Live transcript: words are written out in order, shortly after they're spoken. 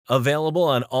Available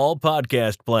on all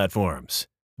podcast platforms.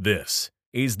 This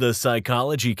is the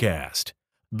Psychology Cast,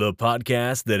 the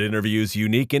podcast that interviews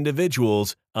unique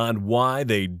individuals on why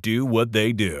they do what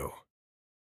they do.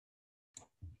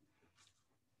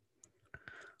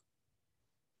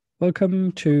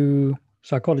 Welcome to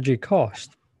Psychology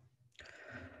Cast.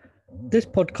 This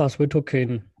podcast, we're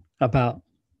talking about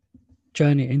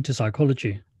journey into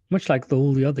psychology. Much like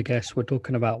all the other guests, we're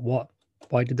talking about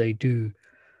why did they do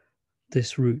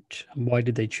this route and why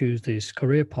did they choose this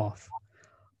career path.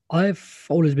 I've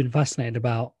always been fascinated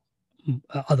about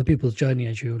other people's journey,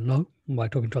 as you know, by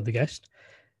talking to other guests,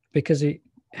 because it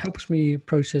helps me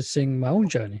processing my own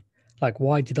journey. Like,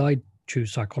 why did I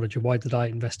choose psychology? Why did I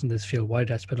invest in this field? Why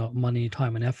did I spend a lot of money,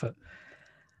 time, and effort?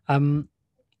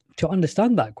 To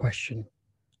understand that question,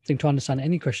 I think to understand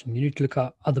any question, you need to look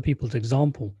at other people's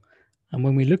example. And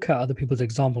when we look at other people's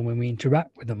example, when we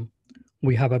interact with them,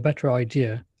 we have a better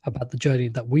idea about the journey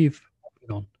that we've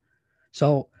been on.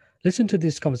 So listen to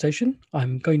this conversation.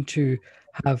 I'm going to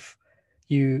have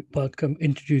you welcome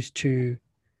introduced to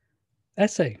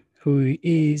Essay, who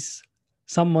is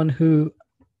someone who,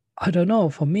 I don't know,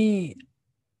 for me,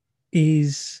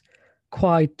 is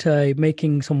quite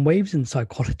making some waves in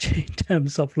psychology in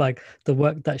terms of like the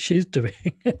work that she's doing.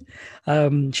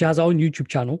 She has her own YouTube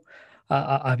channel.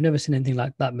 I've never seen anything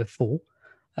like that before,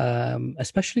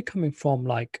 especially coming from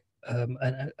like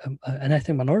an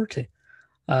ethnic minority.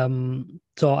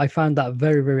 So I found that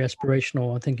very, very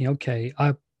aspirational. I'm thinking, okay,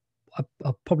 I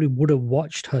probably would have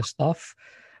watched her stuff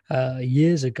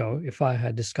years ago if I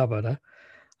had discovered her.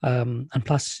 And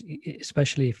plus,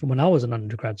 especially from when I was an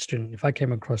undergrad student, if I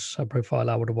came across her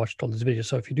profile, I would have watched all these videos.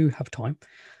 So if you do have time,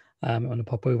 want to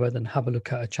pop over, then have a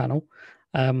look at her channel,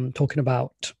 talking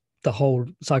about the whole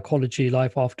psychology,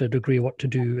 life after a degree, what to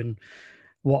do, and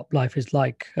what life is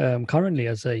like currently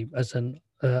as an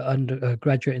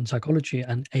undergraduate in psychology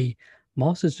and a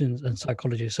master's in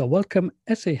psychology. So welcome,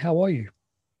 Essay. How are you?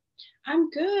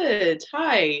 I'm good.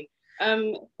 Hi.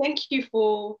 Thank you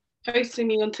for hosting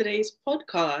me on today's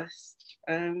podcast.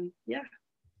 Yeah.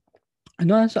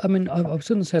 No, I mean, I was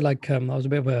going to say like I was a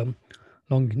bit of a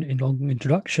long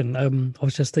introduction. I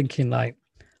was just thinking like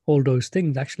all those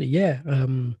things. Actually, yeah.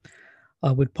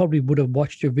 I would have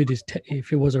watched your videos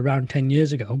if it was around 10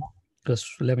 years ago, because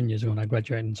 11 years ago when I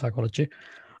graduated in psychology.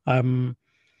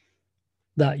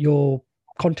 That your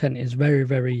content is very,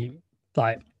 very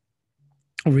like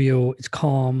real. It's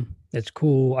calm. It's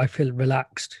cool. I feel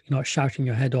relaxed. You're not shouting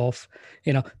your head off.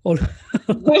 You know, all.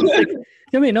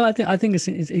 I mean, no, I think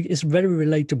it's very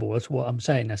relatable. That's what I'm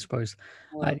saying. I suppose,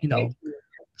 you know,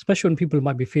 especially when people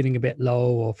might be feeling a bit low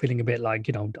or feeling a bit like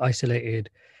isolated.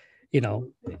 You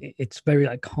know, it's very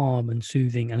like calm and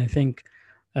soothing. And I think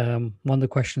one of the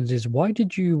questions is, why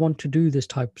did you want to do this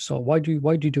type? So why do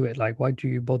you do it? Like, why do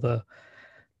you bother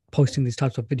posting these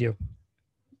types of video?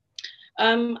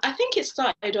 I think it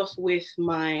started off with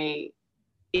my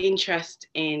interest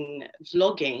in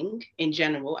vlogging in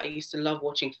general. I used to love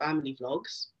watching family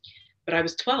vlogs, but I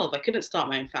was 12. I couldn't start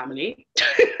my own family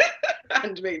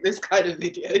and make this kind of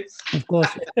videos. Of course,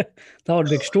 that would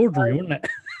be extraordinary, wouldn't it?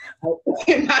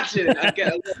 Imagine, I'd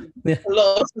get a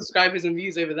lot of subscribers and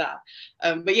views over that.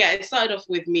 But yeah, it started off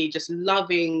with me just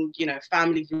loving,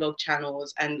 family vlog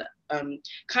channels and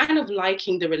kind of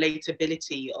liking the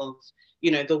relatability of,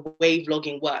 the way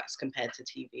vlogging works compared to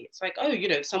TV. It's like,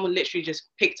 someone literally just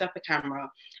picked up a camera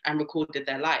and recorded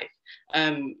their life.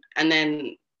 And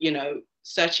then,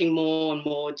 searching more and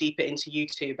more deeper into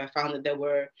YouTube, I found that there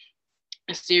were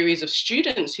a series of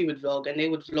students who would vlog, and they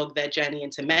would vlog their journey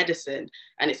into medicine.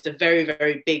 And it's a very,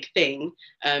 very big thing,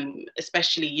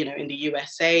 especially, in the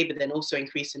USA, but then also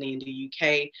increasingly in the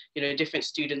UK, different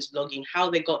students vlogging how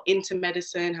they got into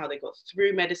medicine, how they got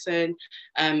through medicine.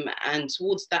 And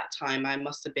towards that time, I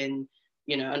must have been,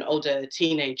 an older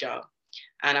teenager.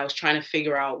 And I was trying to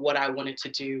figure out what I wanted to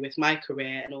do with my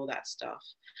career and all that stuff.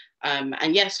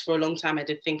 And yes, for a long time, I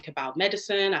did think about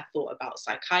medicine. I thought about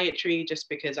psychiatry just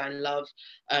because I love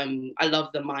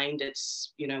the mind.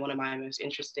 It's, one of my most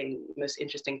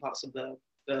interesting parts of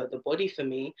the body for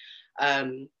me.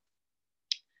 And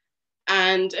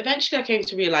eventually I came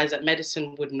to realize that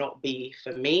medicine would not be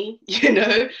for me,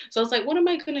 So I was like, what am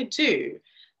I going to do?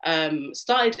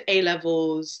 Started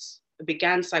A-levels,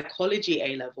 began psychology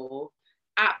A-level,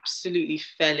 absolutely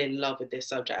fell in love with this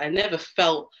subject. I never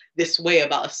felt this way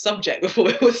about a subject before.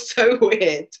 It was so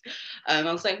weird. I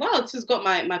was like, wow, this has got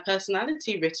my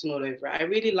personality written all over it. I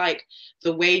really like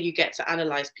the way you get to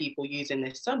analyze people using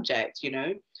this subject,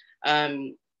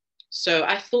 So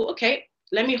I thought, okay,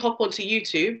 let me hop onto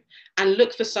YouTube and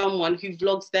look for someone who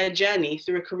vlogs their journey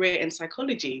through a career in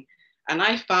psychology. And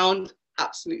I found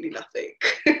absolutely nothing.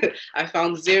 I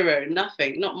found zero,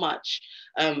 nothing, not much.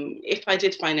 If I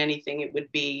did find anything, it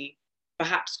would be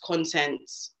perhaps content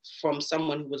from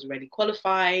someone who was already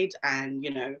qualified, and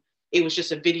it was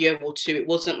just a video or two. It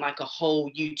wasn't like a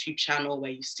whole YouTube channel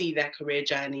where you see their career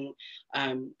journey,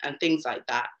 and things like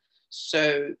that.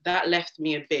 So that left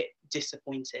me a bit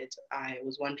disappointed. I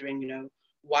was wondering,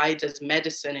 why does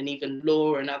medicine and even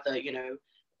law and other,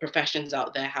 professions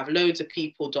out there have loads of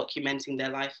people documenting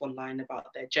their life online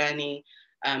about their journey,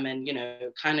 and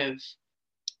kind of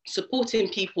supporting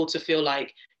people to feel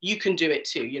like you can do it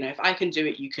too. If I can do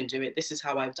it, you can do it. This is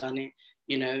how I've done it.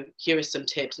 Here are some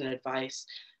tips and advice.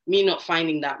 Me not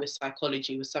finding that with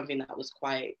psychology was something that was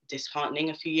quite disheartening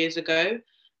a few years ago.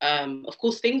 Of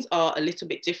course, things are a little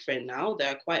bit different now. There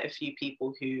are quite a few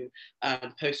people who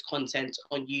post content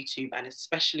on YouTube and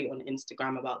especially on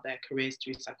Instagram about their careers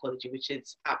through psychology, which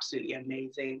is absolutely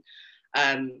amazing.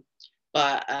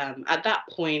 But at that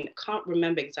point, I can't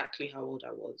remember exactly how old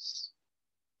I was.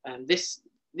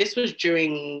 This was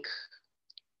during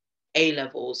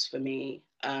A-levels for me.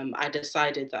 I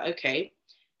decided that, okay,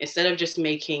 instead of just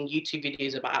making YouTube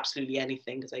videos about absolutely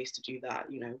anything, because I used to do that,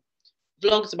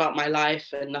 vlogs about my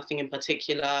life and nothing in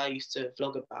particular. I used to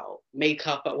vlog about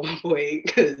makeup at one point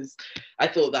because I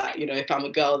thought that, if I'm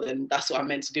a girl, then that's what I'm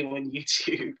meant to do on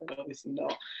YouTube, but obviously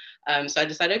not. So I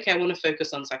decided, okay, I want to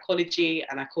focus on psychology,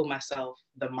 and I call myself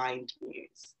the Mind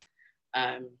Muse.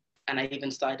 And I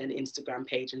even started an Instagram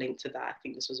page linked to that. I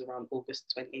think this was around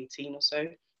August 2018 or so.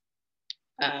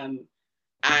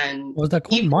 And was that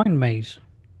called Mind Maze?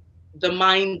 The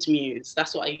Mind Muse.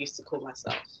 That's what I used to call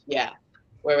myself. Yeah.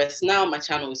 Whereas now my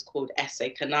channel is called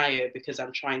Essay Kanayo, because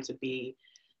I'm trying to be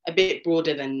a bit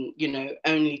broader than,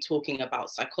 only talking about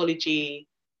psychology,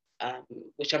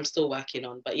 which I'm still working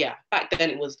on. But yeah, back then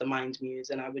it was the Mind Muse.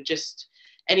 And I would just,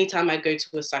 anytime I go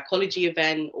to a psychology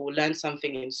event or learn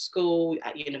something in school,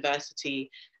 at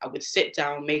university, I would sit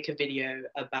down, make a video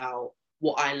about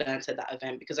what I learned at that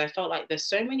event, because I felt like there's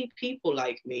so many people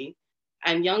like me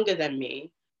and younger than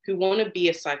me who want to be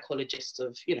a psychologist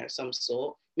of, some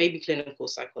sort, maybe clinical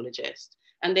psychologist,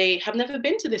 and they have never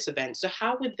been to this event. So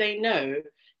how would they know,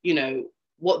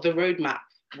 what the roadmap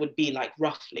would be like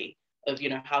roughly of,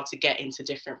 how to get into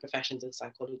different professions in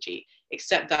psychology,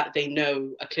 except that they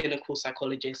know a clinical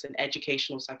psychologist, an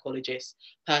educational psychologist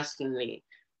personally.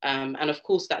 And of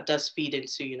course that does feed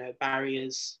into,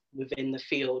 barriers within the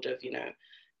field of,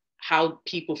 how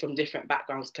people from different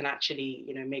backgrounds can actually,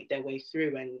 make their way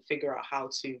through and figure out how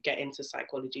to get into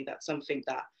psychology. That's something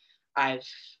that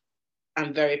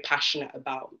I'm very passionate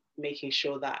about, making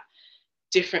sure that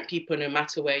different people, no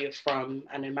matter where you're from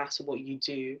and no matter what you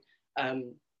do,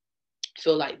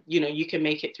 feel like, you can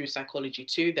make it through psychology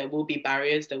too. There will be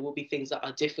barriers, there will be things that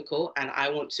are difficult, and I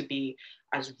want to be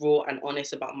as raw and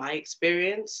honest about my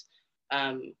experience.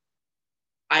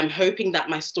 I'm hoping that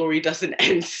my story doesn't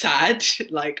end sad,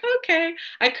 like, okay,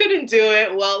 I couldn't do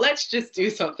it, well, let's just do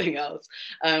something else.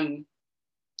 But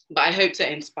I hope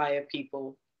to inspire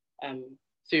people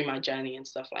through my journey and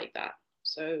stuff like that.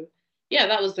 So yeah,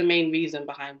 that was the main reason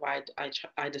behind why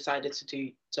I decided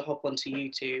to hop onto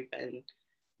YouTube and,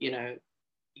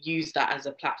 use that as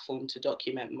a platform to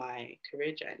document my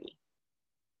career journey.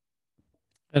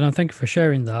 And I thank you for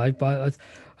sharing that.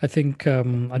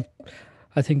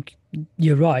 I think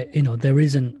you're right. There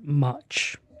isn't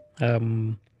much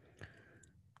people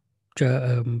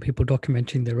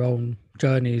documenting their own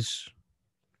journeys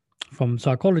from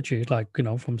psychology, like,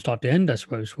 from start to end, I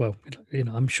suppose. Well,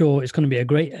 I'm sure it's going to be a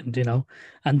great end,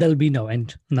 and there'll be no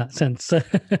end in that sense.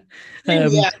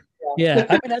 Yeah.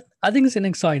 I think it's an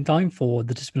exciting time for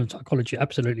the discipline of psychology,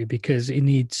 absolutely, because it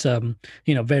needs,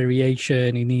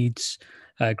 variation. It needs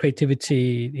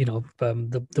creativity.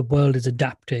 The world is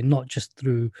adapting, not just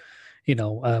through,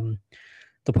 the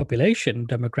population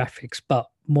demographics, but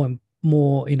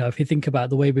more, if you think about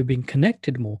the way we've been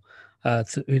connected more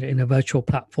in a virtual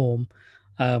platform,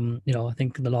 I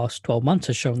think in the last 12 months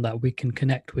has shown that we can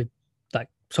connect with like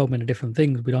so many different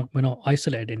things. We're not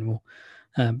isolated anymore.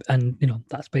 And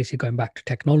that's basically going back to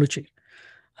technology.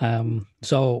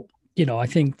 So I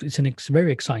think it's a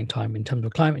very exciting time in terms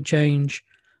of climate change,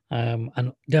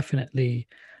 and definitely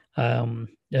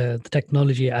the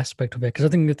technology aspect of it, because I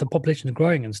think that the population is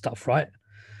growing and stuff, right?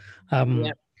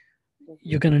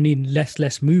 You're going to need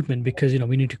less movement, because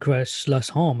we need to create less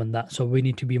harm and that, so we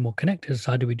need to be more connected.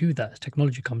 So how do we do that? As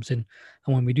technology comes in,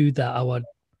 and when we do that, our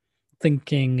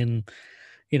thinking and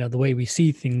the way we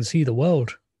see things, see the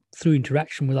world through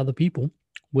interaction with other people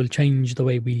will change the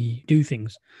way we do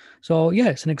things. So yeah,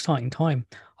 it's an exciting time.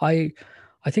 I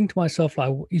think to myself,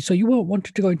 like, so you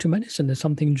wanted to go into medicine. There's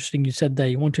something interesting you said there.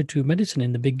 You wanted to medicine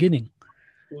in the beginning.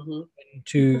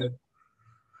 to,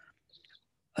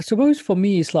 I suppose for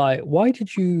me, it's like, why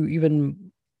did you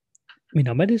even,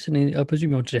 medicine, I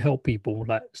presume you wanted to help people.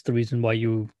 Like, that's the reason why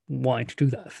you wanted to do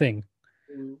that thing.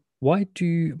 Why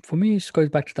for me, it goes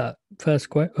back to that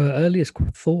earliest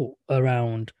thought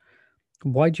around,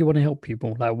 why do you want to help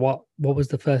people? Like, what was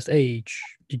the first age?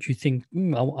 Did you think,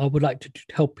 I would like to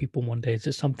help people one day? Is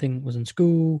it something was in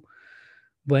school?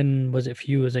 When was it for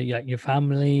you? Was it like your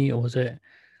family, or was it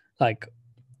like,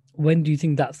 when do you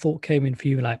think that thought came in for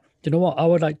you? Like, you know what? I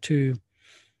would like to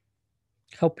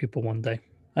help people one day,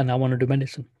 and I want to do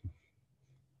medicine.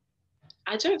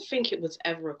 I don't think it was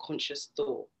ever a conscious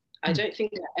thought. I don't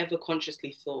think I ever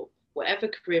consciously thought, whatever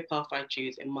career path I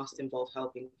choose, it must involve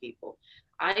helping people.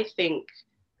 I think,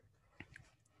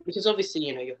 because obviously,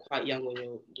 you're quite young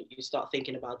when you start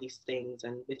thinking about these things,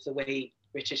 and with the way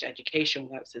British education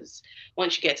works is,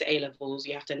 once you get to A-levels,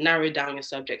 you have to narrow down your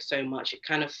subject so much, it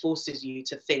kind of forces you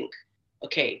to think,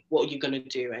 okay, what are you going to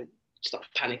do? And start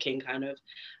panicking, kind of.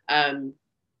 I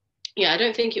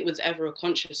don't think it was ever a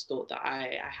conscious thought that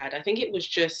I had. I think it was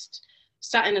just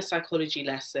sat in a psychology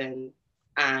lesson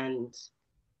and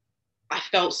I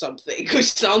felt something,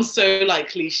 which sounds so like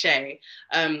cliche.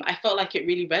 I felt like it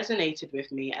really resonated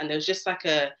with me, and there was just like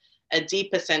a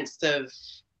deeper sense of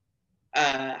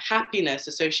happiness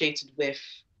associated with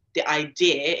the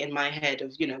idea in my head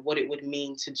of, what it would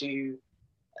mean to do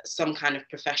some kind of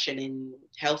profession in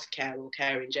healthcare or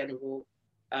care in general.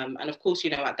 And of course,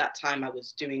 at that time I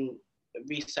was doing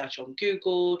research on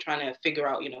Google, trying to figure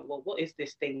out, well, what is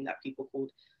this thing that people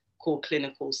call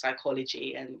clinical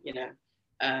psychology, and,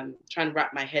 trying to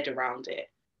wrap my head around it.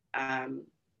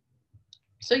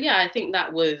 So yeah, I think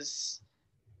that was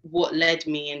what led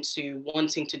me into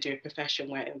wanting to do a profession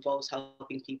where it involves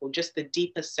helping people, just the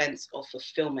deeper sense of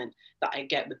fulfillment that I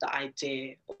get with the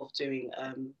idea of doing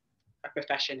a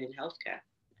profession in healthcare.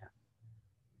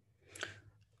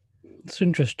 It's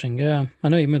interesting. Yeah, I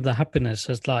know you meant the happiness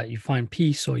as like you find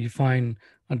peace, or you find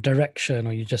a direction,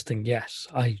 or you just think, yes,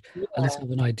 I at least have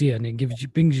an idea, and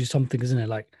it brings you something, isn't it?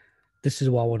 Like, this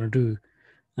is what I want to do.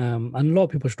 And a lot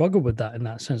of people struggle with that in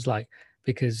that sense, like,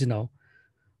 because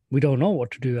we don't know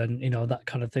what to do, and that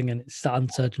kind of thing, and it's that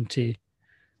uncertainty.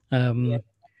 Some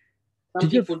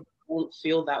people don't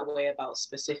feel that way about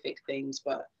specific things,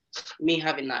 but me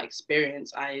having that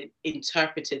experience, I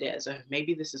interpreted it as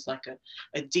maybe this is like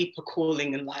a deeper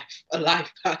calling in life, a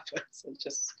life purpose, and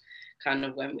just kind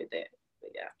of went with it.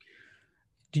 But yeah.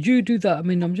 Did you do that? I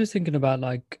mean, I'm just thinking about,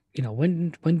 like,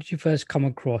 when did you first come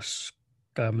across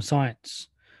science?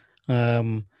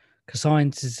 Because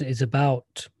science is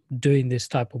about doing this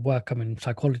type of work. I mean,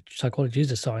 psychology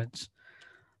is a science.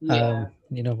 Yeah.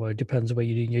 Well, it depends where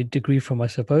you're doing your degree from, I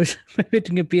suppose. Maybe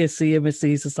doing a BSc, MSc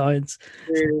is a science,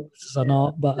 it's an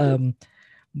art, but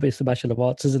it's a Bachelor of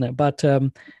Arts, isn't it? But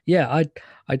yeah,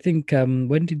 I think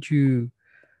when did you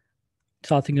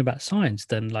start thinking about science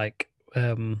then? Like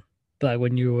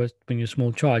when you're a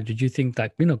small child, did you think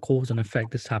that, cause and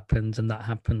effect, this happens and that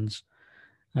happens?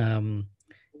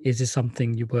 Is this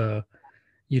something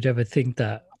you'd ever think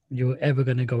that you're ever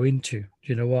going to go into? Do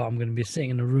you know what? I'm going to be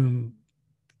sitting in a room,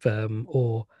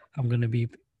 or I'm going to be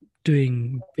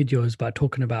doing videos about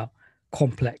talking about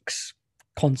complex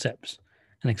concepts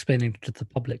and explaining to the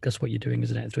public. That's what you're doing,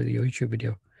 isn't it? Through the YouTube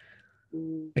video,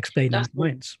 explaining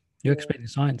science. You're explaining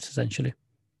science, essentially.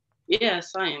 Yeah,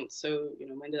 science. So,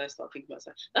 when did I start thinking about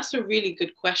science? That's a really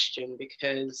good question,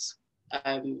 because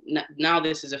now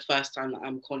this is the first time that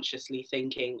I'm consciously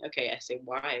thinking, okay, I say,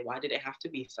 why did it have to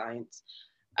be science?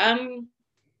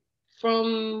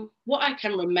 From what I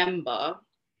can remember,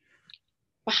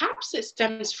 perhaps it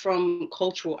stems from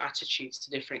cultural attitudes to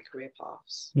different career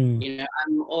paths.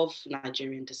 I'm of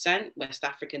Nigerian descent, West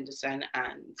African descent,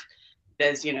 and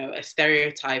there's, a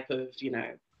stereotype of,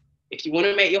 if you want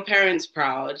to make your parents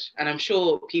proud, and I'm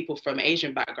sure people from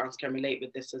Asian backgrounds can relate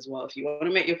with this as well. If you want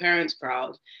to make your parents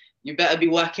proud, you better be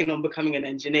working on becoming an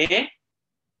engineer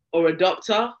or a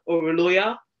doctor or a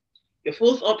lawyer. Your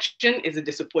fourth option is a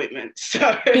disappointment.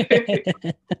 So,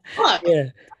 but, yeah.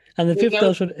 And the fifth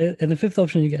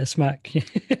option, you get a smack. The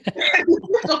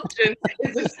fifth option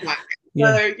is a smack.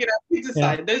 Yeah. So, you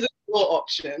decide. Yeah. Those are four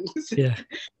options. Yeah.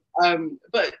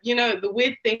 But the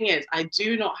weird thing is, I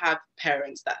do not have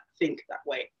parents that think that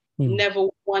way. Never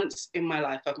once in my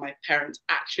life have my parents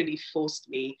actually forced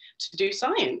me to do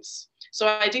science. So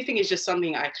I do think it's just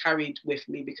something I carried with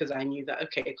me, because I knew that,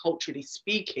 okay, culturally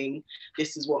speaking,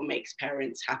 this is what makes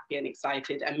parents happy and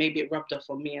excited. And maybe it rubbed off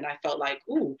on me, and I felt like,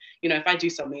 if I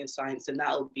do something in science, then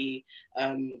that'll be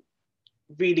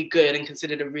really good and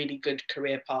considered a really good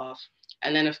career path.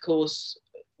 And then, of course,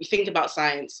 you think about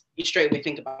science, you straight away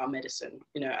think about medicine,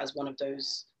 you know, as one of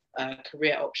those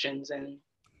career options. And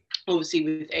obviously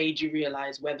with age, you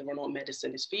realize whether or not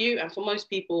medicine is for you. And for most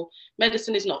people,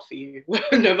 medicine is not for you,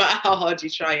 no matter how hard you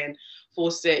try and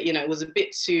force it. You know, it was a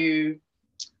bit too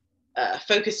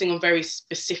focusing on very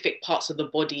specific parts of the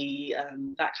body,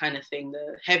 that kind of thing.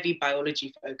 The heavy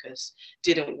biology focus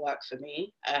didn't work for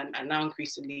me. And now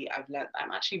increasingly I've learned that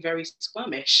I'm actually very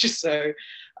squirmish. So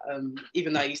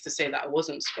even though I used to say that I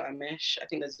wasn't squirmish, I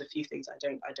think there's a few things I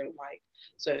don't like.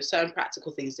 So certain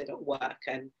practical things didn't work,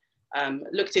 and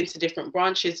looked into different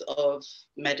branches of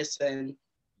medicine,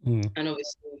 and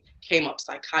obviously came up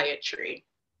psychiatry.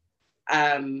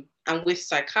 And with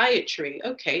psychiatry,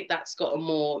 okay, that's got a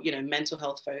more, you know, mental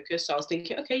health focus. So I was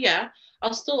thinking, okay, yeah,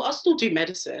 I'll still do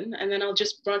medicine, and then I'll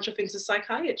just branch off into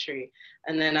psychiatry.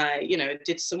 And then I, you know,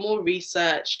 did some more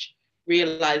research,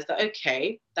 realized that,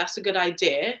 okay, that's a good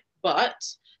idea, but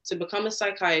to become a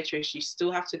psychiatrist, you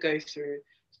still have to go through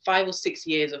 5 or 6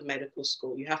 years of medical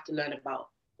school. You have to learn about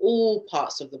all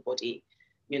parts of the body,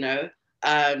 you know,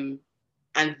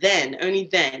 and then, only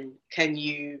then, can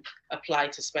you apply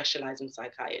to specialize in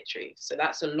psychiatry. So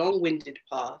that's a long-winded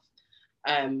path.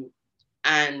 And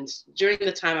during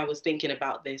the time I was thinking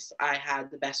about this, I had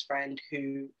the best friend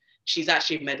who, she's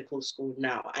actually in medical school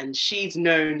now. And she's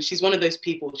one of those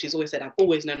people, she's always said, I've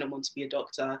always known I want to be a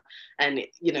doctor. And,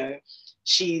 you know,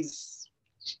 there's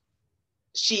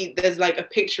like a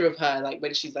picture of her, like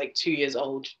when she's like 2 years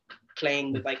old,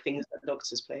 playing with like things that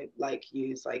doctors play, like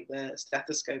use like the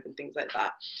stethoscope and things like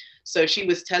that. So she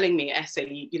was telling me,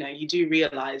 Essay, you know, you do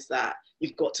realize that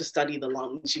you've got to study the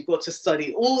lungs, you've got to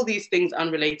study all these things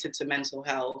unrelated to mental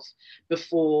health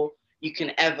before you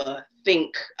can ever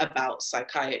think about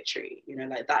psychiatry. You know,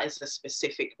 like that is a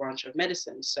specific branch of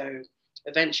medicine. So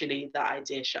eventually that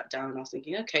idea shut down. I was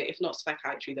thinking, okay, if not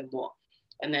psychiatry, then what?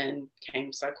 And then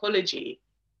came psychology.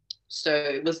 So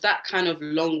it was that kind of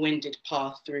long-winded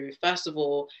path through, first of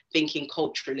all, thinking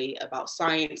culturally about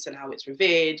science and how it's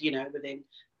revered, you know, within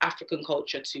African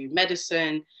culture, to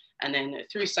medicine, and then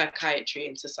through psychiatry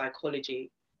into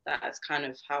psychology. That's kind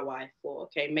of how I thought,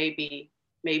 okay, maybe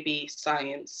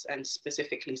science and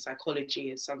specifically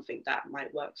psychology is something that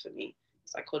might work for me.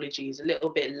 Psychology is a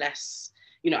little bit less,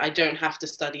 you know, I don't have to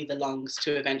study the lungs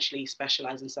to eventually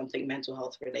specialize in something mental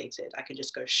health related. I can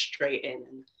just go straight in,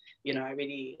 and you know, I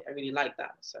really like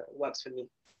that. So it works for me.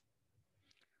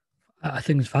 I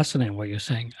think it's fascinating what you're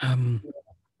saying.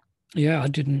 Yeah, I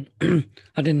didn't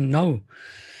know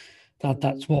that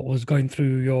that's what was going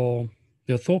through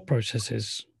your thought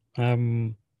processes.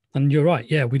 And you're right.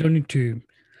 Yeah, we don't need to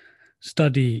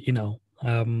study, you know,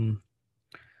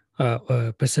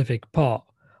 a specific part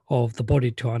of the body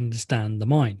to understand the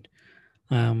mind.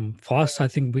 For us, I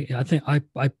think it's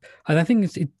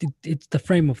the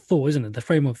frame of thought, isn't it? The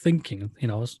frame of thinking, you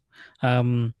know.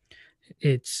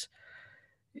 It's,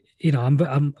 you know,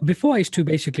 I'm before I used to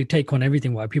basically take on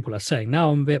everything what people are saying.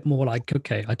 Now I'm a bit more like,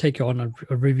 okay, I take it on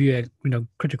a review, you know,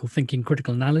 critical thinking,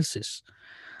 critical analysis,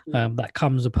 that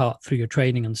comes apart through your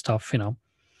training and stuff, you know.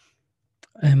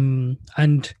 And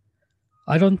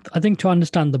I think to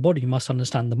understand the body, you must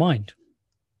understand the mind.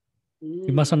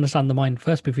 You must understand the mind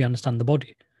first before you understand the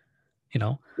body. You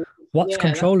know, what's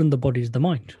controlling the body is the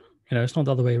mind. You know, it's not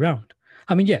the other way around.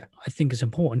 I mean, yeah, I think it's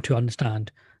important to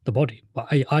understand the body, but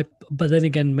but then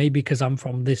again, maybe because I'm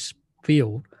from this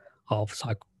field of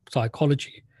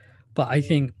psychology, but I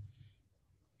think,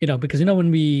 you know, because, you know,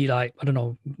 when we, like, I don't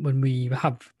know, when we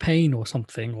have pain or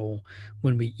something, or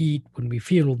when we eat, when we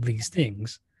feel all these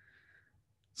things,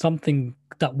 something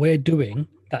that we're doing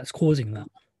that's causing that,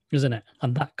 isn't it?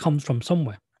 And that comes from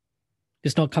somewhere.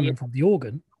 It's not coming from the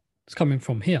organ. It's coming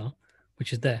from here,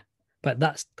 which is there. But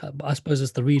that's, I suppose,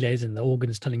 it's the relays, and the organ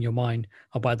is telling your mind,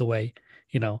 oh, by the way,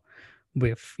 you know,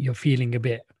 if you're feeling a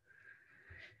bit,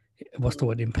 what's the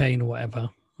word, in pain or whatever.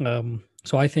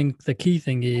 So I think the key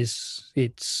thing is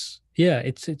it's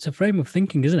a frame of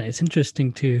thinking, isn't it? It's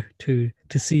interesting to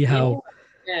see how.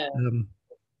 Yeah.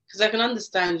 Because I can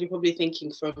understand you're probably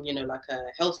thinking from, you know, like a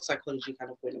health psychology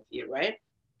kind of point of view, right?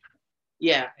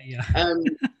 Yeah.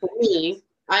 For me,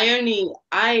 I only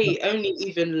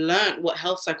even learned what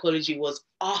health psychology was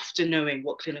after knowing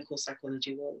what clinical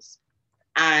psychology was.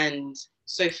 And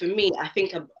so for me, I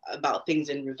think about things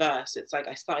in reverse. It's like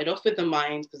I started off with the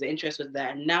mind because the interest was there.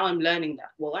 And now I'm learning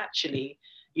that, well, actually,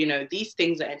 you know, these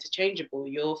things are interchangeable.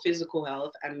 Your physical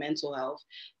health and mental health,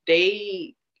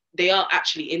 they are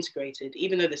actually integrated.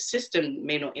 Even though the system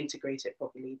may not integrate it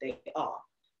properly, they are,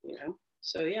 you know?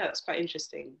 So yeah, that's quite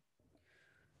interesting.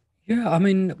 Yeah, I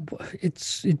mean,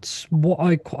 it's what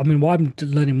I'm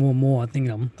learning more and more, I think,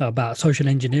 about social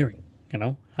engineering.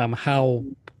 how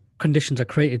conditions are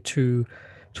created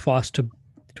for us to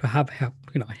have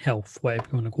health, whatever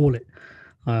you want to call it.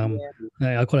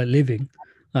 I call it living,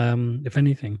 if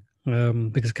anything,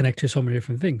 because it's connected to so many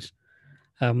different things.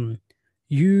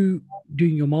 You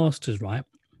doing your masters, right?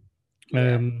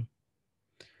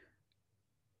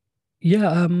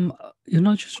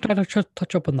 Just trying to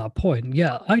touch up on that point.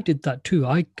 Yeah, I did that too.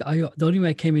 The only way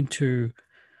I came into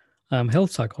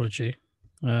health psychology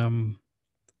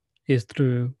is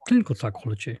through clinical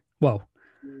psychology. Well,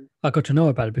 I got to know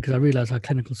about it because I realized that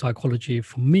clinical psychology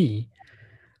for me,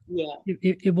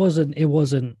 it wasn't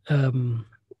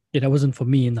for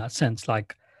me in that sense.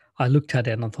 Like, I looked at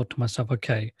it and I thought to myself,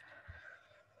 okay,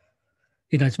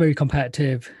 it's very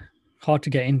competitive, hard to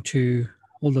get into,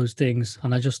 all those things.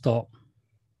 And I just thought,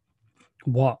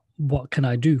 what can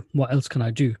I do? What else can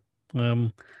I do?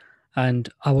 And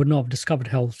I would not have discovered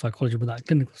health psychology without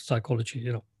clinical psychology,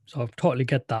 So I totally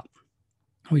get that,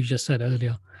 what you just said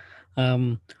earlier.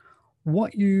 After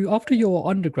your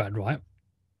undergrad, right?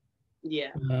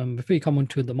 Yeah. Before you come on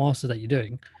to the master that you're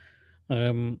doing,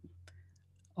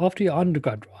 after your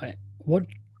undergrad, right? What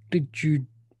did you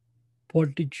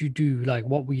do? Like,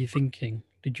 what were you thinking?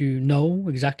 Did you know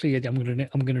exactly I'm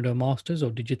gonna do a master's, or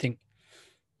did you think,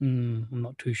 I'm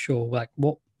not too sure? Like,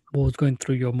 what was going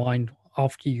through your mind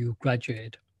after you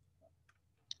graduated?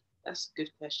 That's a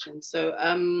good question. So,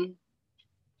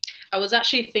 I was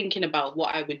actually thinking about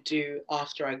what I would do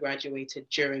after I graduated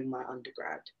during my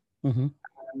undergrad.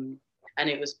 And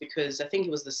it was because I think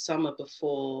it was the summer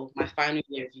before my final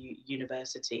year of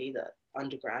university, the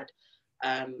undergrad.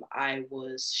 I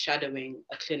was shadowing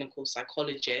a clinical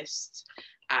psychologist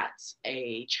at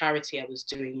a charity I was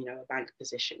doing, a bank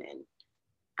position in.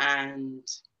 And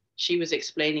she was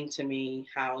explaining to me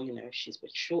how, she's been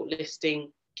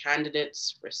shortlisting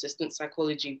candidates for assistant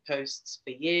psychology posts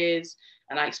for years.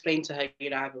 And I explained to her, I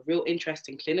have a real interest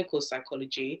in clinical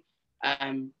psychology.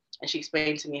 And she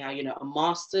explained to me how, a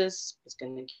master's is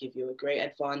going to give you a great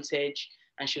advantage.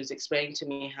 And she was explaining to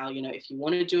me how, if you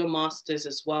want to do a master's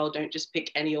as well, don't just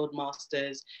pick any old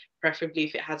master's, preferably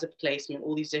if it has a placement,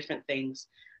 all these different things.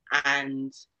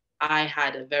 And I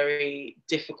had a very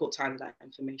difficult time with that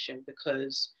information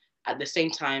because at the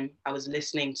same time, I was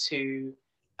listening to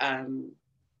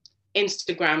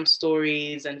Instagram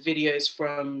stories and videos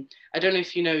from, I don't know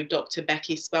if you know Dr.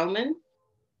 Becky Spellman.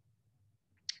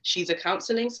 She's a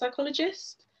counseling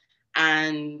psychologist.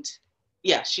 And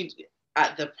yeah, she's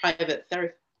at the private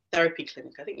therapy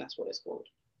clinic. I think that's what it's called.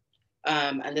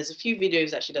 And there's a few videos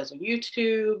that she does on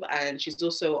YouTube, and she's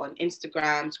also on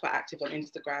Instagram. She's quite active on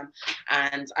Instagram.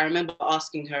 And I remember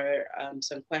asking her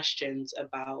some questions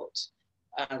about,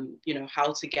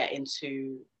 how to get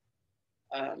into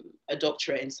a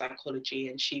doctorate in psychology.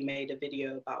 And she made a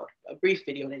brief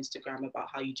video on Instagram about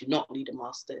how you do not need a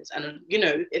master's. And,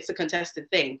 it's a contested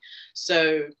thing.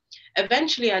 So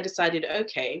eventually I decided,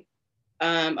 okay,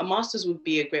 a master's would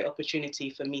be a great opportunity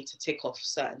for me to tick off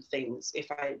certain things. If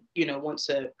I, want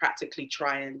to practically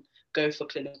try and go for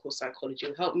clinical psychology, it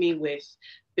will help me with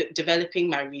developing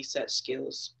my research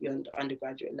skills beyond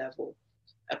undergraduate level.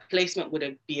 A placement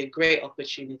would be a great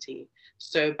opportunity.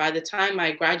 So by the time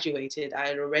I graduated, I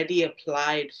had already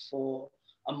applied for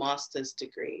a master's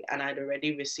degree and I'd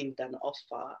already received an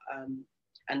offer.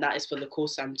 And that is for the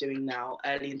course I'm doing now,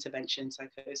 Early Intervention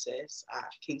Psychosis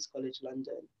at King's College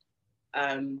London.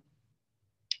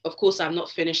 Of course, I've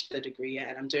not finished the degree yet,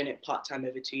 and I'm doing it part-time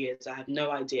over 2 years. I have no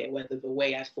idea whether the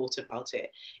way I've thought about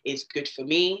it is good for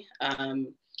me.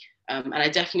 And I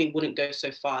definitely wouldn't go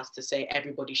so far as to say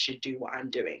everybody should do what I'm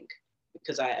doing,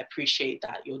 because I appreciate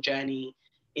that your journey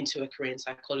into a career in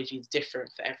psychology is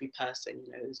different for every person.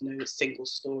 There's no single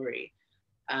story.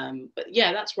 But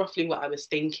yeah, that's roughly what I was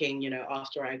thinking,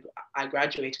 after I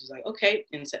graduated. I was like, okay,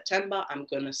 in September, I'm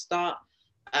going to start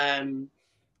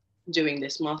doing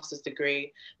this master's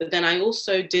degree. But then I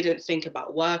also didn't think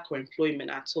about work or employment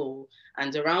at all.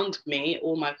 And around me,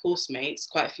 all my course mates,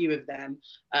 quite a few of them,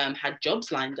 had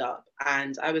jobs lined up.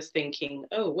 And I was thinking,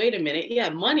 oh, wait a minute. Yeah,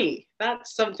 money.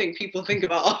 That's something people think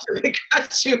about after they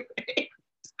graduate.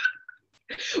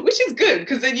 Which is good,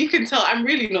 because then you can tell I'm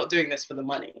really not doing this for the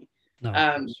money. No,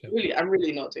 I'm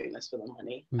really not doing this for the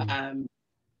money. And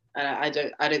I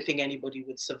don't think anybody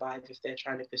would survive if they're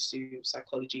trying to pursue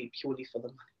psychology purely for the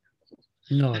money.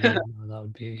 No, that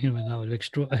would be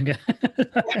extraordinary.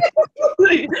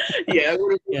 Yeah,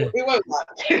 it won't work.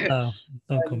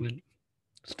 No comment.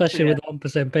 Especially with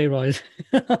 1% pay rise.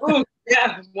 Oh,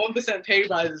 yeah, 1% pay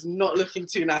rise is not looking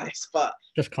too nice, but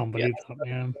just can't believe that.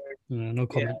 Yeah, no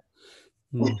comment.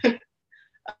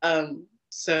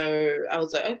 So I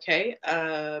was like, okay,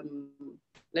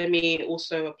 let me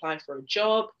also apply for a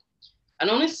job. And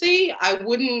honestly, I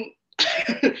wouldn't.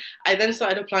 I then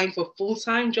started applying for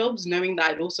full-time jobs, knowing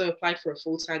that I'd also applied for a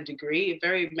full-time degree. A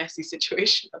very messy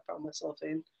situation I found myself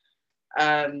in.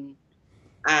 And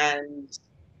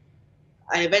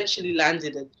I eventually got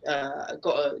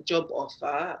a job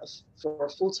offer for a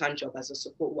full-time job as a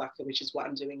support worker, which is what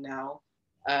I'm doing now.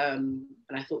 And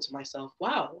I thought to myself,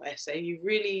 wow, SA, you've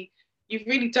really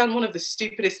done one of the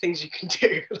stupidest things you can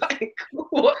do. Like,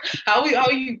 how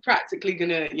are you practically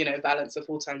gonna, balance a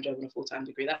full-time job and a full-time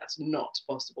degree? That's not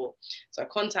possible. So I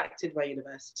contacted my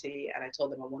university and I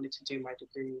told them I wanted to do my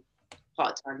degree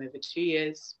part-time over 2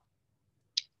 years.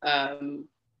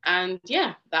 And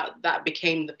yeah, that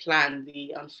became the plan,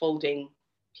 the unfolding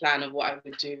plan of what I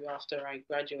would do after I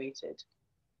graduated.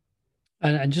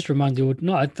 And just remind the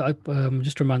audience,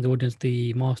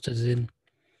 the master's in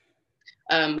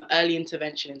early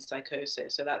intervention in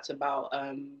psychosis. So that's about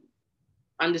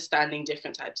understanding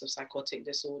different types of psychotic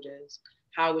disorders,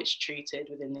 how it's treated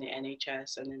within the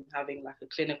NHS, and then having like a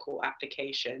clinical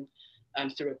application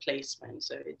through a placement.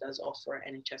 So it does offer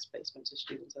an NHS placement to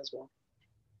students as well.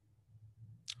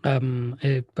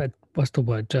 But what's the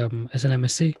word? As an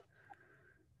MSc?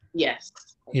 Yes.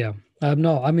 Yeah.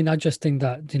 No, I mean, I just think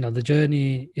that, the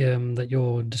journey that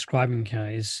you're describing here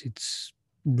it's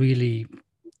really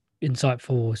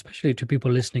insightful, especially to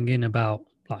people listening in, about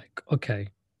like, okay,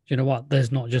 you know what?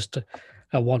 There's not just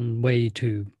a one way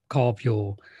to carve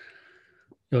your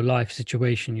life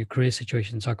situation, your career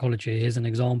situation in psychology. Here's an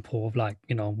example of like,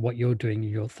 what you're doing,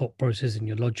 your thought process and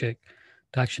your logic.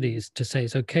 To actually is to say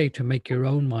it's okay to make your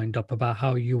own mind up about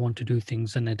how you want to do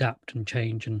things and adapt and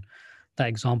change. And that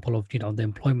example of, the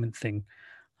employment thing,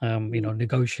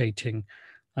 negotiating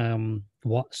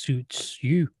what suits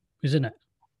you, isn't it?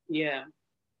 Yeah,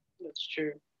 that's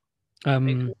true.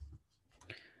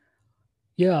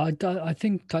 Yeah, I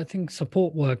think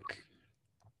support work,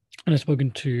 and I've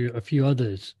spoken to a few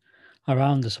others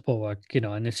around the support work,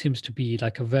 and it seems to be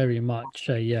like a very much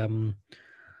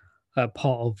a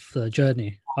part of the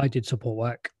journey. I did support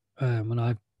work when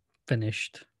I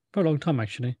finished for a long time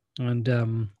actually, and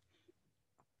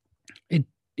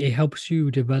it helps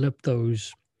you develop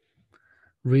those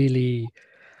really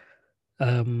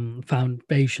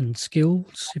foundation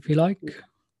skills, if you like,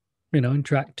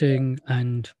 interacting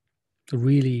and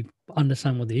really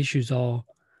understand what the issues are,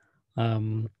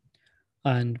 and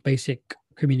basic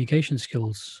communication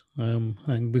skills.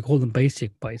 And we call them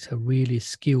basic, but it's a really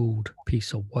skilled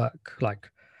piece of work. Like,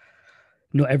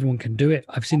 not everyone can do it.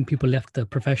 I've seen people left the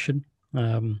profession.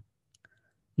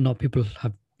 Not people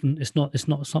have. It's not.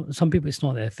 Some people, it's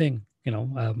not their thing.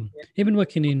 Even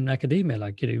working in academia,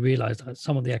 like, you realize that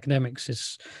some of the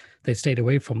academics they stayed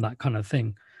away from that kind of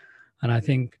thing. And I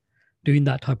think doing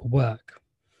that type of work,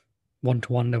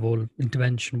 one-to-one level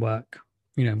intervention work,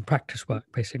 practice work,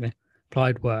 basically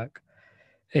applied work,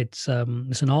 it's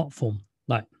an art form.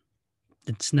 Like,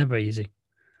 it's never easy.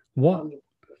 What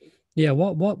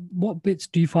bits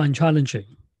do you find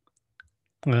challenging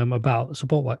about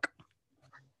support work?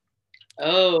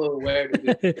 Oh, where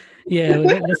do we? Yeah,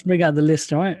 let's bring out the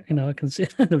list, all right? I can see.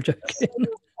 I'm joking.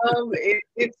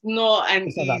 It's not an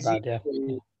It's not that easy. bad,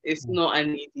 yeah. It's not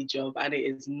an easy job, and it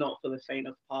is not for the faint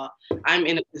of heart. I'm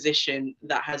in a position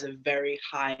that has a very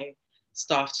high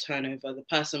staff turnover. The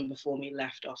person before me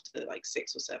left after like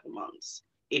 6 or 7 months.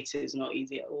 It is not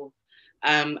easy at all.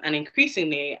 And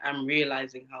increasingly, I'm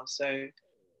realizing how so.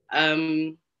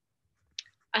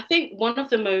 I think one of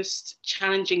the most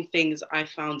challenging things I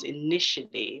found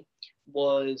initially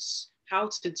was how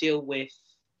to deal with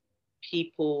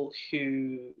people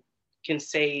who can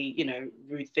say,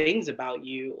 rude things about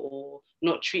you or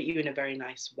not treat you in a very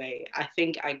nice way. I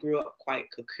think I grew up quite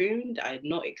cocooned. I had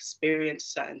not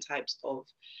experienced certain types of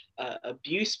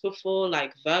abuse before,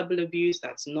 like verbal abuse.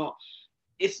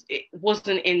 It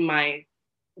wasn't in my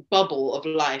bubble of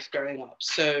life growing up.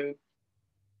 So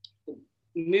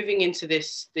moving into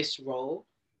this role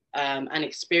and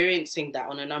experiencing that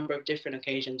on a number of different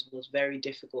occasions was very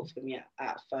difficult for me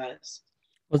at first.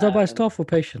 Was that by staff or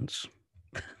patients?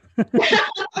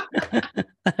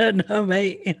 I don't know,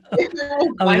 mate.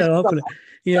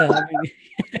 Yeah.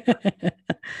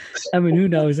 I mean, who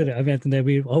knows, isn't it? I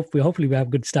mean, hopefully we have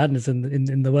good standards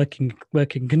in the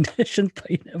working conditions, but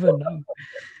you never know.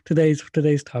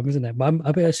 Today's time, isn't it?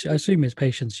 But I assume it's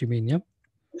patients. You mean, yeah?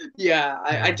 Yeah,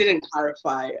 I didn't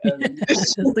clarify.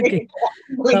 Just thinking,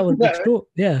 that would be true.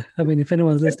 Yeah, I mean, if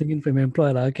anyone's listening in from an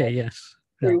employer, like, okay, yes.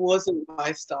 It wasn't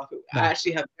my staff. I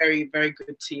actually have very, very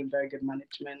good team, very good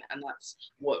management, and that's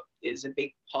what is a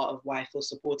big part of why I feel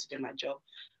supported in my job.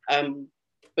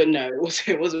 but no,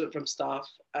 it wasn't from staff.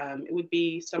 It would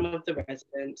be some of the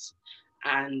residents,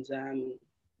 and it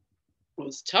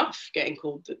was tough getting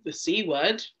called the C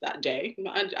word that day.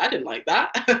 I didn't like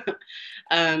that.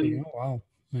 Yeah, wow.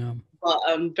 Yeah. But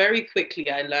very quickly,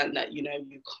 I learned that, you know,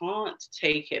 you can't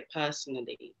take it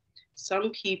personally.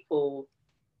 Some people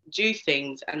do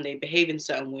things and they behave in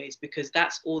certain ways because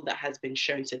that's all that has been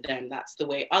shown to them. That's the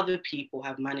way other people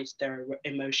have managed their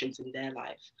emotions in their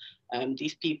life.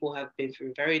 These people have been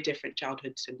through a very different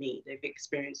childhood to me. They've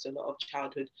experienced a lot of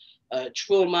childhood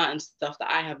trauma and stuff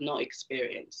that I have not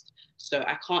experienced. So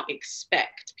I can't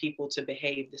expect people to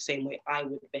behave the same way I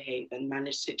would behave and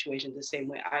manage situations the same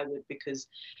way I would, because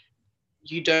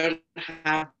you don't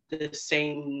have the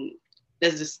same,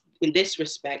 there's this, in this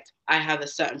respect, I have a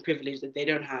certain privilege that they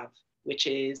don't have, which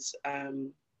is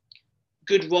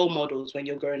good role models when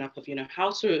you're growing up of, you know,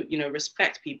 how to, you know,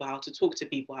 respect people, how to talk to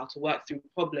people, how to work through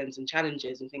problems and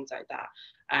challenges and things like that.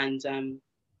 And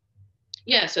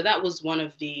yeah, so that was one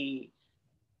of the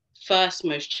first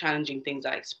most challenging things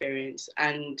I experienced.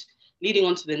 And leading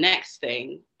on to the next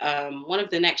thing, one of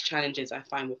the next challenges I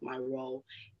find with my role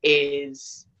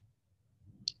is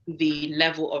the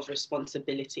level of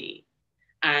responsibility.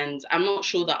 And I'm not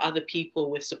sure that other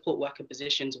people with support worker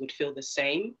positions would feel the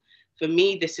same. For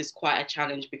me, this is quite a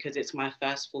challenge because it's my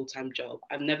first full-time job.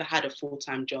 I've never had a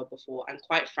full-time job before. And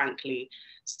quite frankly,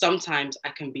 sometimes I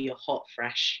can be a hot,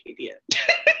 fresh idiot.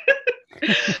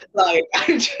 Like,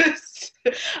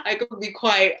 I could be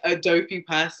quite a dopey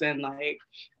person. Like,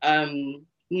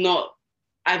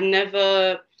 I've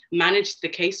never managed the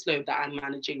caseload that I'm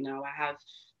managing now. I have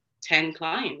 10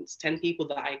 clients, 10 people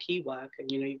that I key work,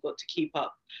 and, you know, you've got to keep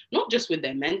up, not just with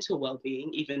their mental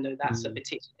well-being, even though that's a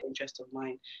particular interest of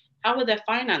mine. How are their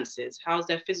finances? How's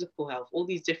their physical health? All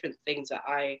these different things that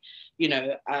I, you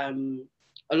know,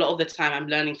 a lot of the time I'm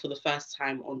learning for the first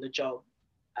time on the job.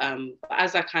 But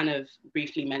as I kind of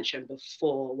briefly mentioned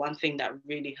before, one thing that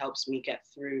really helps me get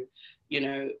through, you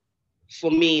know,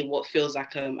 for me, what feels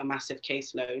like a massive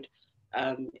caseload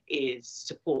is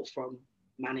support from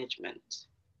management.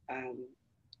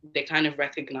 They kind of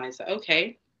recognize that,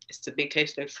 okay, it's a big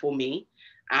caseload for me,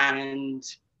 and,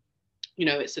 you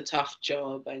know, it's a tough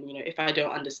job. And, you know, if I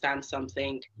don't understand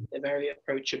something, they're very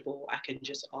approachable. I can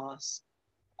just ask.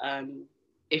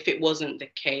 If it wasn't the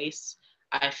case,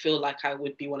 I feel like I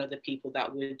would be one of the people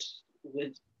that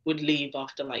would leave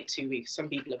after like 2 weeks. Some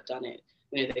people have done it.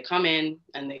 You know, they come in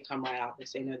and they come right out. They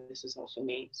say, no, this is not for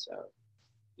me. So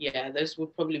yeah, those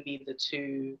would probably be the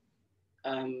two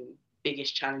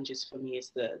biggest challenges for me, is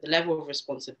the level of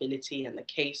responsibility and the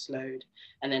caseload,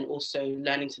 and then also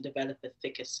learning to develop a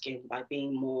thicker skin by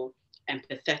being more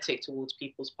empathetic towards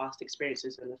people's past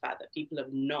experiences and the fact that people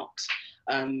have not,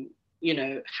 you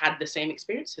know, had the same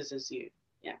experiences as you.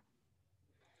 Yeah.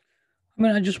 I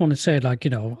mean, I just want to say, like,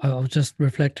 you know, I was just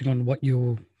reflecting on what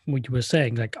you were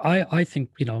saying. Like, I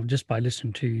think, you know, just by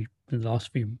listening to the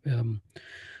last few,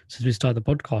 since we started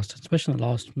the podcast, especially in the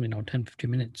last, you know, 10,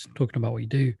 15 minutes, talking about what you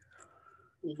do,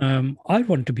 I'd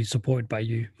want to be supported by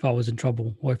you if I was in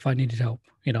trouble or if I needed help.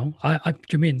 You know, do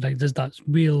you mean like there's that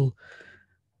real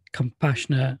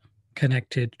compassionate,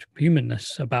 connected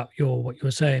humanness about what you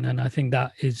were saying, and I think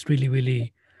that is really,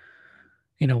 really,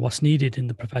 you know, what's needed in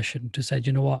the profession to say,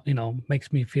 you know what, you know,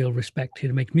 makes me feel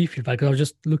respected, make me feel valued. Because I was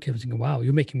just looking and thinking, wow,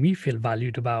 you're making me feel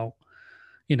valued about,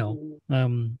 you know,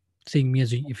 seeing me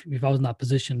as if I was in that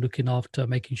position, looking after,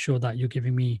 making sure that you're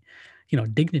giving me, you know,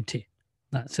 dignity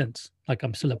in that sense. Like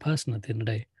I'm still a person at the end of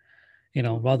the day, you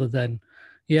know, rather than,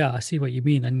 yeah, I see what you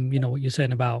mean. And, you know, what you're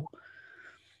saying about,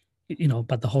 you know,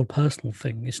 but the whole personal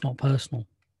thing, it's not personal,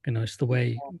 you know, it's the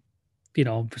way, you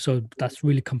know, so that's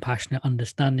really compassionate,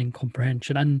 understanding,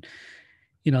 comprehension. And,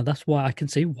 you know, that's why I can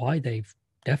see why they've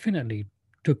definitely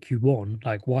took you on,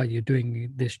 like why you're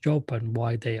doing this job and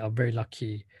why they are very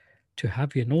lucky to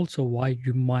have you, and also why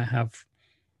you might have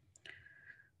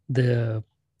the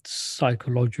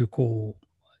psychological,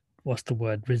 what's the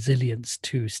word, resilience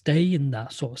to stay in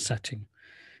that sort of setting.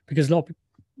 Because a lot of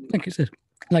people,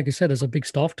 like you said, there's a big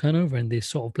staff turnover in these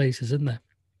sort of places, isn't there?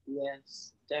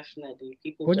 Yes, definitely.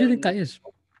 People What do you don't think that is?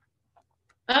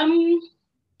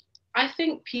 I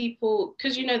think people,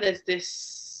 because, you know, there's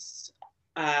this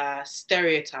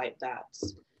stereotype that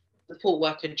support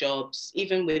worker jobs,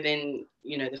 even within,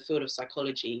 you know, the field of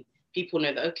psychology, people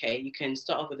know that, okay, you can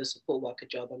start off with a support worker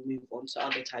job and move on to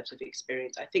other types of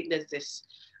experience. I think there's this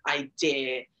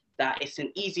idea that it's an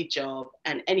easy job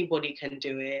and anybody can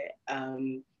do it,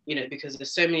 you know, because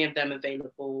there's so many of them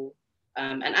available.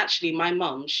 And actually, my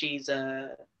mum, she's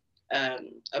a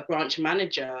a branch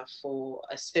manager for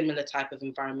a similar type of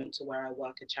environment to where I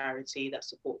work, a charity that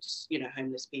supports,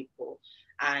 homeless people.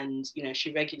 And,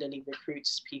 she regularly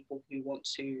recruits people who want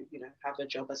to, have a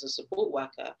job as a support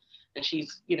worker. And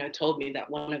she's, told me that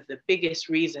one of the biggest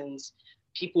reasons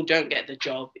people don't get the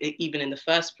job, even in the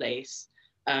first place,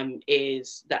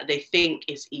 is that they think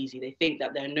it's easy. They think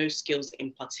that there are no skills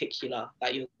in particular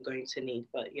that you're going to need.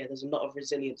 But yeah, there's a lot of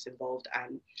resilience involved,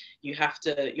 and your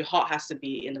heart has to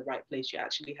be in the right place. You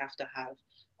actually have to have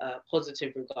a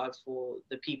positive regard for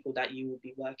the people that you will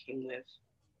be working with,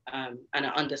 and an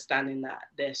understanding that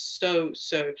they're so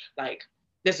like,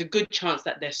 there's a good chance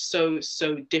that they're so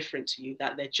different to you,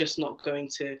 that they're just not going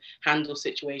to handle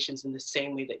situations in the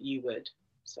same way that you would.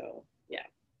 So yeah.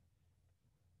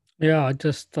 Yeah, I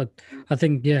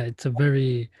think, yeah, it's a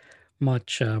very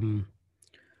much an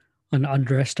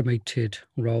underestimated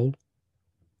role.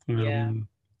 Yeah.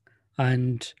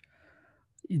 And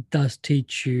it does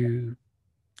teach you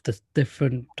the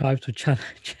different types of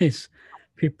challenges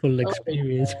people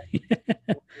experience.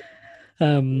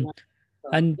 And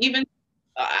even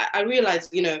I realize,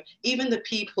 even the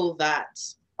people that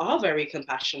are very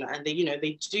compassionate and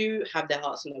they do have their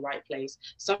hearts in the right place,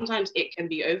 sometimes it can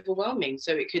be overwhelming.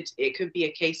 So it could be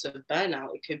a case of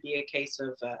burnout. It could be a case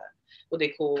of what they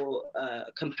call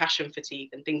compassion fatigue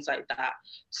and things like that.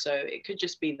 So it could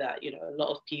just be that, a lot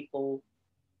of people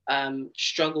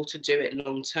struggle to do it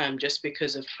long term, just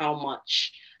because of how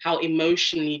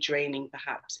emotionally draining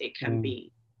perhaps it can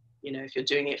be, if you're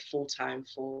doing it full time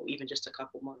for even just a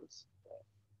couple months.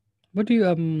 What do you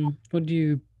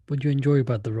enjoy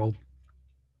about the role?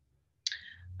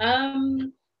 I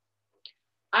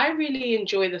really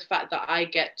enjoy the fact that I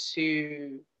get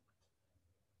to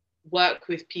work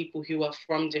with people who are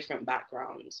from different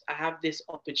backgrounds. I have this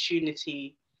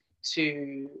opportunity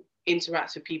to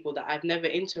interact with people that I've never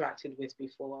interacted with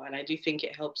before. And I do think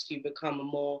it helps you become a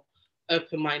more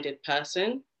open-minded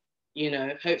person.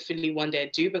 Hopefully one day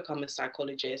I do become a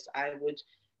psychologist.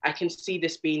 I can see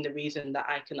this being the reason that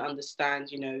I can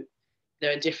understand,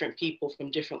 there are different people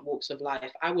from different walks of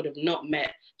life. I would have not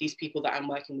met these people that I'm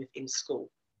working with in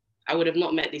school. I would have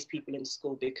not met these people in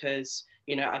school because,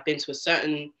 I've been to a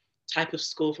certain type of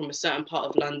school from a certain part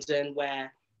of London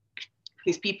where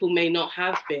these people may not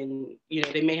have been,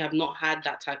 they may have not had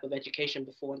that type of education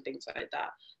before and things like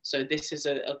that. So this is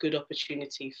a good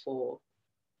opportunity for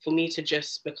me to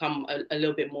just become a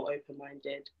little bit more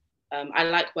open-minded. I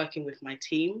like working with my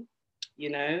team,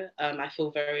 I feel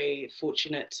very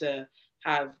fortunate to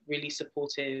have really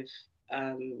supportive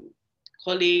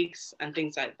colleagues and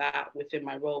things like that within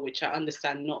my role, which I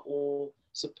understand not all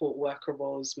support worker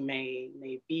roles may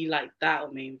be like that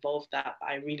or may involve that, but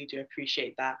I really do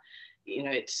appreciate that.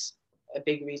 It's a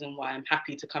big reason why I'm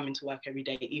happy to come into work every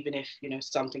day, even if,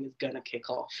 something is gonna kick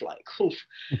off, like, oof,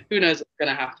 who knows what's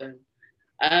gonna happen.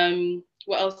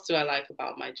 What else do I like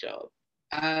about my job?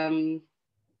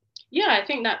 Yeah, I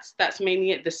think that's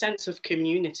mainly it. The sense of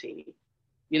community,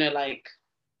 like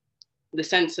the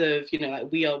sense of,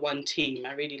 like we are one team.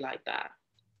 I really like that.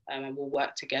 And we'll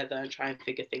work together and try and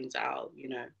figure things out, So,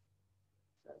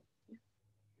 yeah.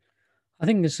 I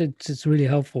think it's really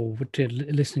helpful to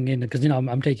listening in, because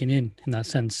I'm taking in that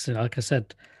sense. Like I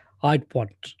said, I'd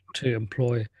want to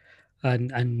employ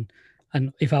and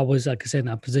if I was, like I said, in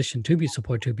that position to be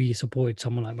supported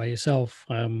someone like by yourself.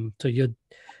 So you're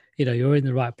in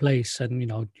the right place, and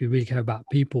you really care about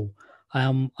people.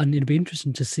 And it'd be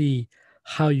interesting to see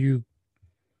how you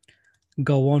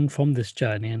go on from this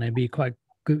journey, and it'd be quite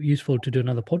useful to do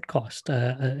another podcast,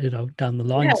 down the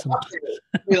line. Yeah,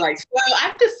 be like, well,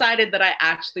 I've decided that I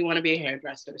actually want to be a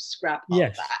hairdresser. Scrap all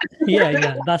of that.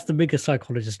 yeah, that's the biggest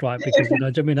psychologist, right? Because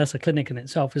that's a clinic in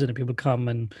itself, isn't it? People come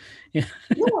and isn't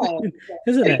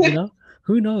it?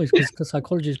 Who knows? Because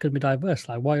psychology is going to be diverse.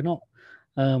 Like, why not?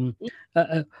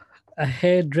 A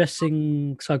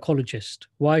hairdressing psychologist.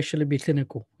 Why should it be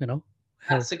clinical?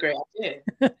 That's a great idea.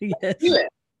 Yes. Do it.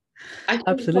 I think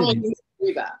Absolutely. needs to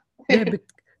do that. Yeah,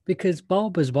 because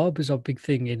barbers are a big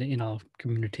thing in our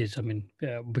communities. I mean,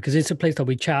 because it's a place that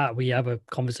we chat, we have a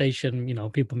conversation.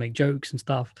 People make jokes and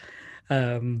stuff.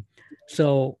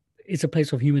 So it's a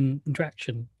place of human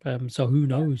interaction. So who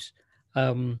knows?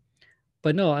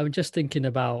 But no, I'm just thinking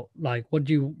about, like,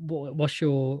 what's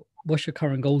your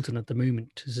current goals at the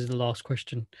moment? This is the last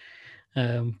question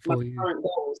for you. Current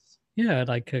goals. Yeah,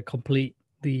 like complete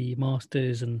the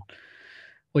masters, and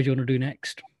what do you want to do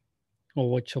next, or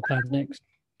what's your plans next?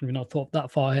 Have you not thought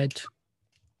that far ahead?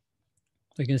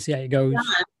 We're going to see how it goes.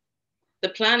 The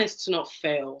plan is to not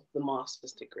fail the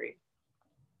master's degree.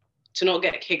 to not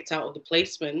get kicked out of the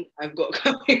placement I've got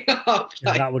coming up.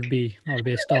 Yeah, that would be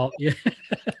a start. Yeah.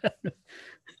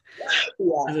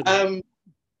 Yeah.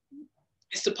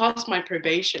 It's to pass my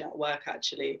probation at work,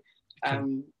 actually. Okay.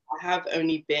 I have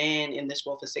only been in this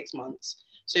role for 6 months,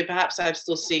 so perhaps I'm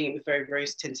still seeing it with very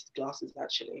rose-tinted glasses,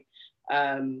 actually.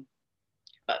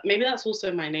 But maybe that's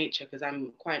also my nature, because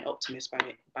I'm quite an optimist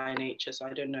by nature, so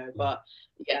I don't know. But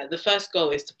yeah, the first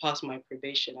goal is to pass my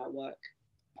probation at work,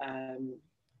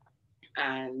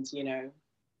 and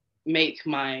make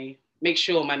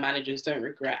sure my managers don't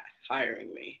regret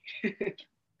hiring me.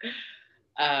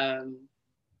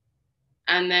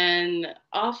 And then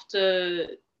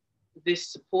after this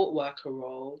support worker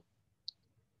role,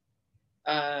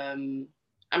 I'm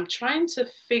trying to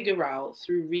figure out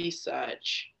through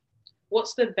research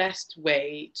what's the best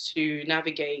way to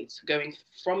navigate going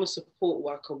from a support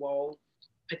worker role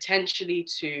potentially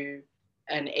to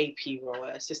an AP role,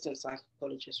 an assistant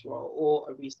psychologist role, or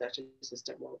a research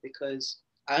assistant role, because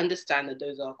I understand that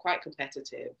those are quite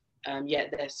competitive. Yet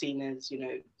they're seen as,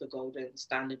 the golden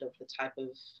standard of the type of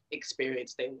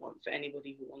experience they want for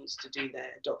anybody who wants to do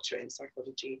their doctorate in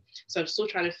psychology. So I'm still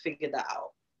trying to figure that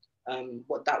out,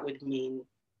 what that would mean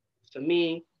for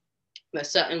me.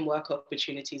 There's certain work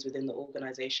opportunities within the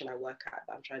organization I work at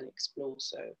that I'm trying to explore.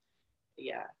 So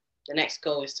yeah, the next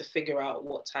goal is to figure out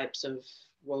what types of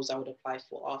roles I would apply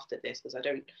for after this, because I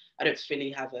don't fully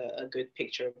have a good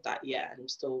picture of that yet, and I'm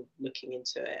still looking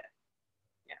into it.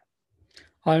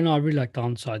 I don't know. I really like the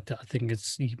answer. I think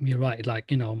you're right.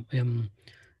 Like,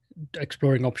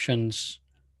 exploring options,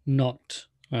 not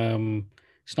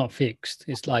it's not fixed.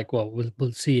 It's like, well,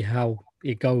 we'll see how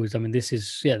it goes. I mean, this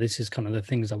is kind of the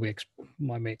things that we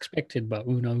might be expected, but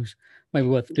who knows? Maybe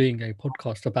worth doing a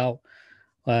podcast about.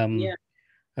 One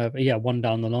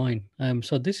down the line.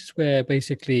 So this is where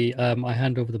basically I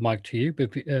hand over the mic to you,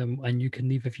 but and you can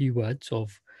leave a few words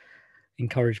of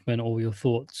encouragement or your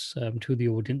thoughts to the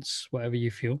audience, whatever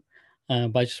you feel.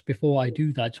 But just before I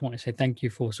do that, I just want to say thank you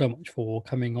so much for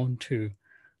coming on to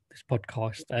this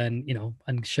podcast and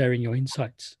and sharing your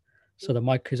insights. So the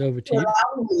mic is over to you.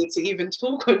 Allow me to even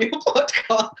talk on your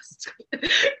podcast.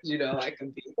 I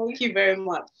can be. Thank you very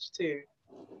much too.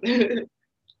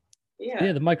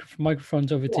 Yeah, the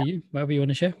microphone's over to you. Whatever you want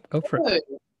to share, go for it.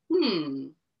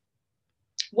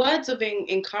 Words of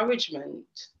encouragement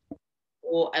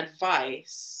or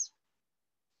advice.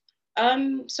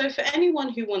 So for anyone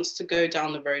who wants to go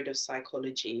down the road of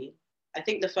psychology, I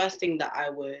think the first thing that I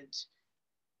would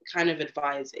kind of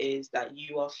advise is that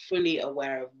you are fully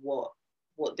aware of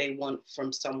what they want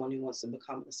from someone who wants to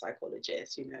become a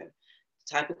psychologist, the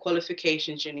type of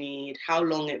qualifications you need, how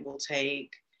long it will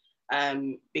take.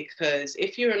 Because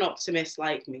if you're an optimist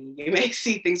like me, you may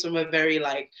see things from a very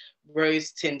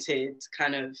rose-tinted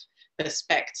kind of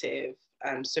perspective.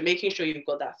 So making sure you've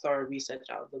got that thorough research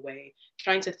out of the way,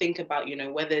 trying to think about,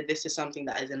 whether this is something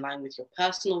that is in line with your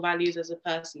personal values as a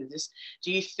person.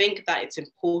 Do you think that it's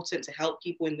important to help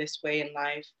people in this way in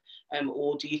life?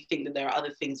 Or do you think that there are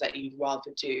other things that you'd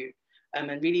rather do?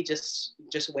 And really just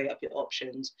weigh up your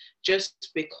options. Just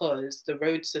because the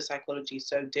road to psychology is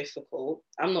so difficult,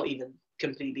 I'm not even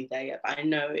completely there yet, but I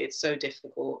know it's so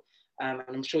difficult. And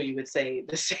I'm sure you would say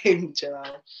the same,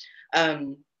 Jalal.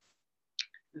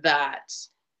 That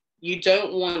you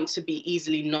don't want to be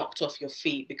easily knocked off your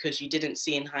feet because you didn't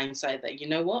see in hindsight that,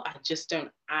 I just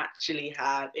don't actually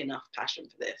have enough passion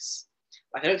for this.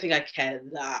 I don't think I care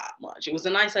that much. It was a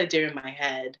nice idea in my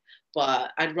head,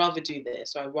 but I'd rather do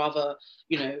this, or I'd rather,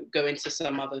 go into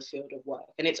some other field of work.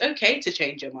 And it's okay to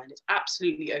change your mind. It's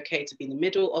absolutely okay to be in the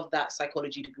middle of that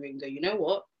psychology degree and go, you know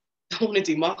what? I want to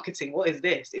do marketing. What is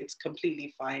this? It's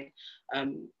completely fine.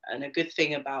 And a good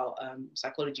thing about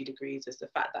psychology degrees is the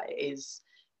fact that it is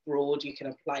broad. You can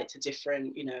apply it to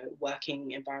different,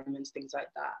 working environments, things like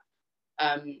that.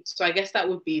 So I guess that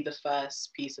would be the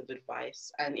first piece of advice.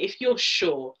 And if you're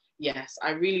sure, yes,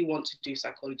 I really want to do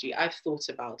psychology, I've thought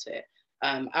about it,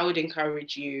 I would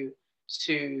encourage you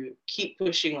to keep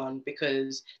pushing on,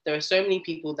 because there are so many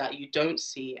people that you don't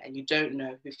see and you don't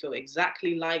know who feel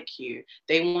exactly like you.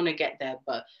 They want to get there,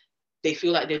 but they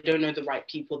feel like they don't know the right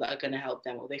people that are going to help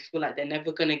them, or they feel like they're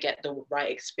never going to get the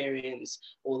right experience,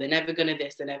 or they're never going to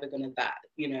this, they're never going to that.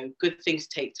 Good things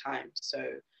take time. So,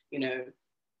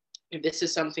 if this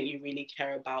is something you really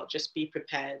care about, just be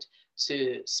prepared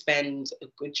to spend a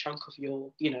good chunk of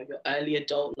your early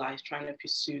adult life trying to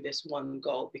pursue this one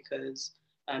goal, because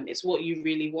it's what you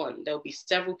really want. There'll be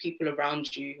several people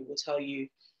around you who will tell you,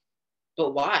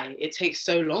 but why? It takes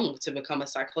so long to become a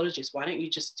psychologist. Why don't you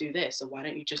just do this? Or why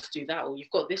don't you just do that? Or you've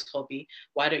got this hobby.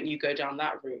 Why don't you go down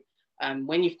that route?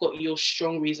 When you've got your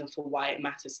strong reason for why it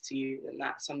matters to you, then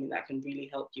that's something that can really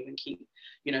help you and keep,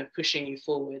 pushing you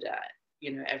forward at,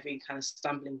 every kind of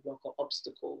stumbling block or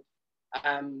obstacle.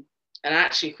 And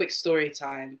actually, quick story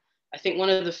time. I think one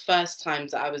of the first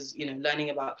times that I was, learning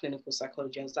about clinical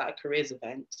psychology, I was at a careers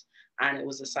event, and it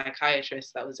was a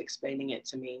psychiatrist that was explaining it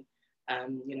to me,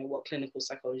 what clinical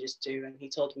psychologists do. And he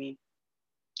told me,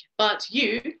 but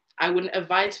I wouldn't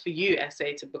advise for you, SA,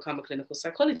 to become a clinical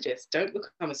psychologist. Don't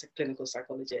become a clinical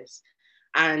psychologist.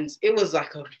 And it was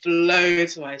like a blow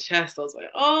to my chest. I was like,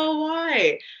 oh,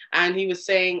 why? And he was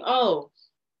saying, oh,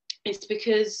 it's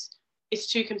because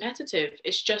it's too competitive.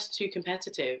 It's just too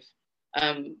competitive.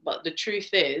 But the truth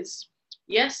is,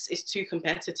 yes, it's too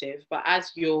competitive. But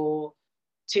as your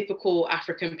typical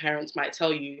African parents might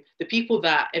tell you, the people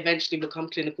that eventually become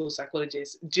clinical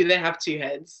psychologists, do they have two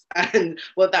heads? And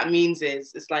what that means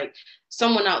is, it's like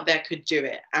someone out there could do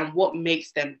it. And what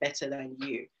makes them better than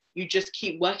you? You just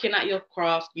keep working at your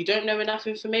craft. You don't know enough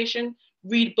information,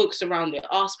 read books around it,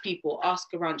 ask people,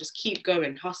 ask around, just keep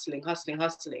going, hustling.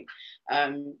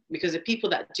 Because the people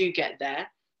that do get there,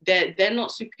 they're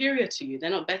not superior to you. They're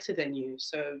not better than you.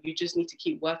 So you just need to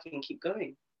keep working and keep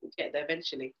going. You'll get there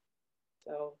eventually.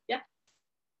 So, yeah.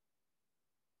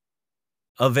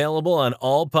 Available on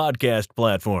all podcast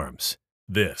platforms.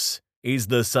 This is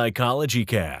the Psychology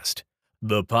Cast,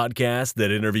 the podcast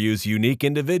that interviews unique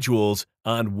individuals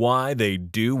on why they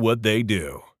do what they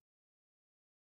do.